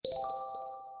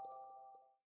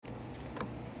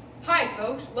Hi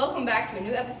folks, welcome back to a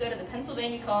new episode of the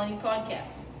Pennsylvania Colony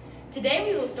Podcast.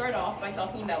 Today we will start off by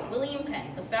talking about William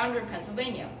Penn, the founder of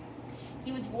Pennsylvania.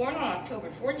 He was born on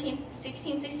October 14,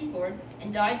 1664,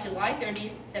 and died July 30,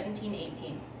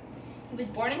 1718. He was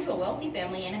born into a wealthy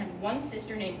family and had one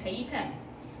sister named Peggy Penn.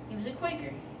 He was a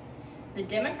Quaker. The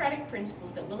democratic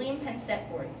principles that William Penn set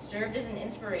forth served as an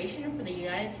inspiration for the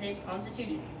United States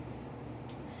Constitution.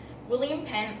 William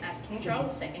Penn asked King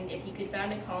Charles II if he could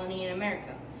found a colony in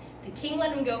America. The king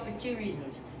let him go for two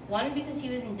reasons. One, because he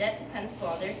was in debt to Penn's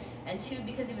father, and two,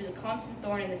 because he was a constant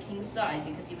thorn in the king's side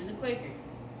because he was a Quaker.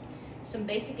 Some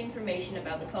basic information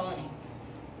about the colony.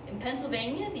 In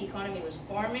Pennsylvania, the economy was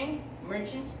farming,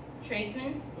 merchants,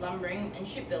 tradesmen, lumbering, and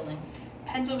shipbuilding.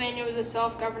 Pennsylvania was a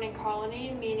self-governing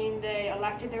colony, meaning they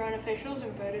elected their own officials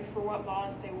and voted for what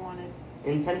laws they wanted.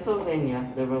 In Pennsylvania,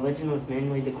 the religion was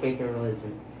mainly the Quaker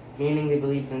religion, meaning they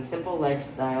believed in a simple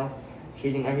lifestyle,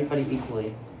 treating everybody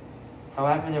equally.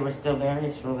 However, there were still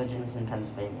various religions in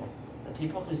Pennsylvania. The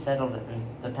people who settled in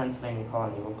the Pennsylvania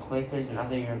colony were Quakers and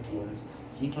other Europeans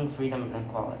seeking freedom and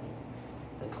equality.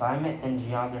 The climate and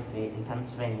geography in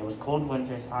Pennsylvania was cold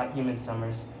winters, hot humid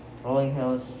summers, rolling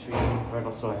hills, trees, and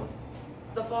fertile soil.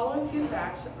 The following few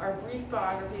facts are brief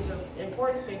biographies of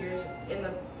important figures in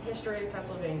the history of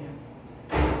Pennsylvania.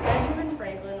 Benjamin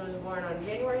Franklin was born on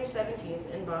January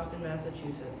 17th in Boston,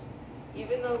 Massachusetts.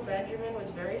 Even though Benjamin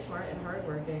was very smart and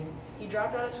hardworking, he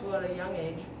dropped out of school at a young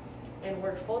age and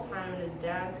worked full-time in his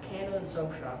dad's candle and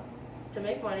soap shop to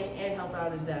make money and help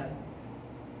out his dad.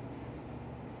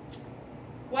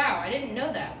 Wow, I didn't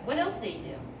know that. What else did he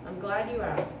do? I'm glad you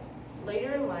asked.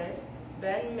 Later in life,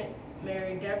 Ben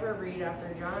married Deborah Reed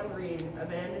after John Reed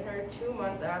abandoned her 2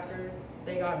 months after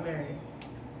they got married.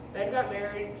 Ben got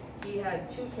married, he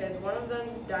had 2 kids. One of them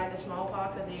died of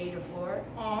smallpox at the age of 4.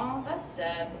 Aw, that's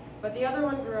sad. But the other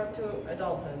one grew up to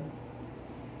adulthood.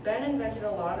 Ben invented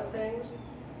a lot of things,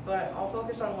 but I'll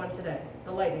focus on one today,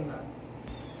 the lightning rod.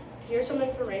 Here's some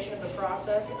information of the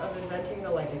process of inventing the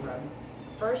lightning rod.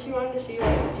 First, he wanted to see what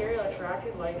material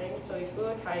attracted lightning, so he flew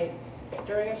a kite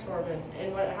during a storm,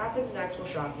 and what happens next will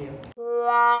shock you.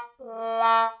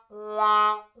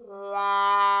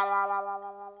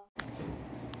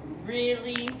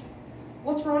 Really?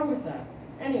 What's wrong with that?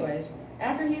 Anyways,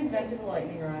 after he invented the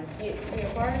lightning rod, he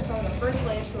acquired some of the first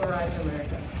slaves to arrive in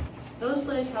America. Those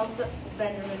slaves helped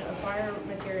Benjamin acquire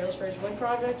materials for his wood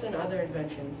projects and other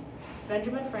inventions.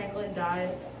 Benjamin Franklin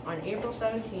died on April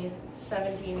 17,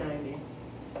 1790.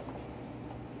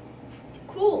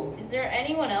 Cool. Is there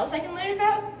anyone else I can learn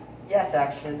about? Yes,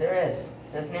 actually, there is.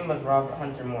 His name was Robert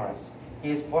Hunter Morris. He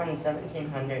was born in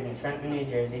 1700 in Trenton, New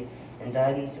Jersey, and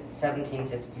died in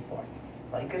 1764.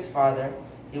 Like his father,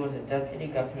 he was a deputy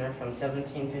governor from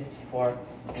 1754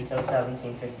 until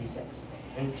 1756,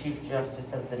 and Chief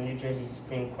Justice of the New Jersey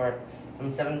Supreme Court from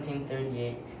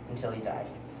 1738 until he died.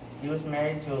 He was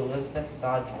married to Elizabeth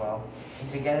Sodgewell,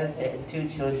 and together they had 2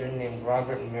 children named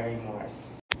Robert and Mary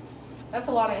Morris. That's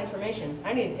a lot of information.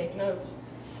 I need to take notes.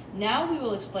 Now we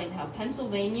will explain how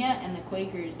Pennsylvania and the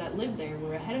Quakers that lived there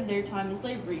were ahead of their time in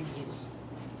slavery views.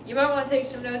 You might want to take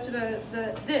some notes about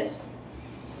this.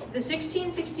 The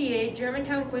 1668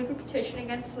 Germantown Quaker Petition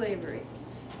against slavery.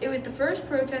 It was the first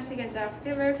protest against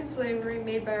African American slavery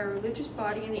made by a religious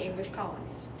body in the English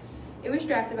colonies. It was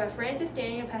drafted by Francis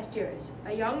Daniel Pasteurus,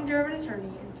 a young German attorney,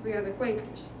 and 3 other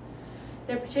Quakers.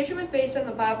 Their petition was based on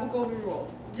the Bible Golden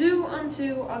Rule, do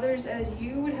unto others as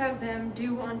you would have them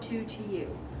do unto to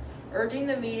you, urging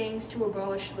the meetings to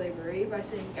abolish slavery by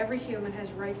saying every human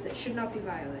has rights that should not be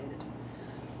violated.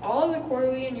 All of the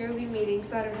quarterly and yearly meetings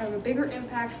thought it would have a bigger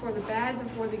impact for the bad than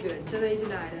for the good, so they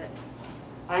denied it.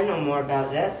 I know more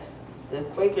about this. The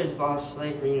Quakers abolished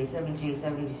slavery in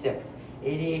 1776,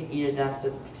 88 years after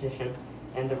the petition,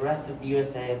 and the rest of the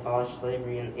USA abolished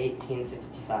slavery in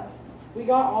 1865. We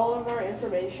got all of our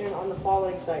information on the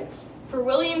following sites. For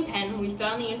William Penn, we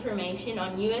found the information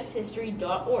on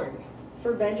ushistory.org.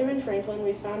 For Benjamin Franklin,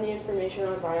 we found the information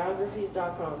on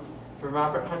biographies.com. For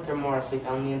Robert Hunter Morris, we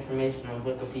found the information on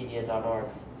wikipedia.org.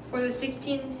 For the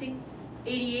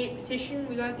 1688 petition,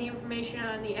 we got the information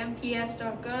on the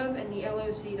mps.gov and the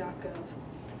loc.gov.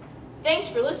 Thanks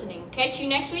for listening. Catch you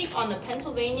next week on the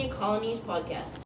Pennsylvania Colonies Podcast.